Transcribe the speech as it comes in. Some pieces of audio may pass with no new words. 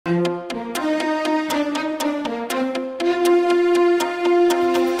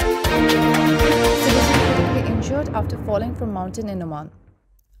falling from a mountain in Oman.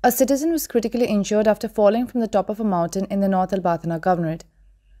 A citizen was critically injured after falling from the top of a mountain in the North Al-Batna Governorate.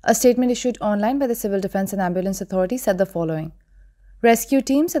 A statement issued online by the Civil Defense and Ambulance Authority said the following. Rescue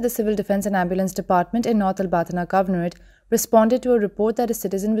teams at the Civil Defense and Ambulance Department in North Al-Batna Governorate responded to a report that a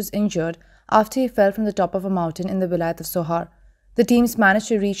citizen was injured after he fell from the top of a mountain in the Vilayat of Sohar. The teams managed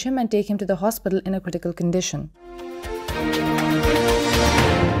to reach him and take him to the hospital in a critical condition.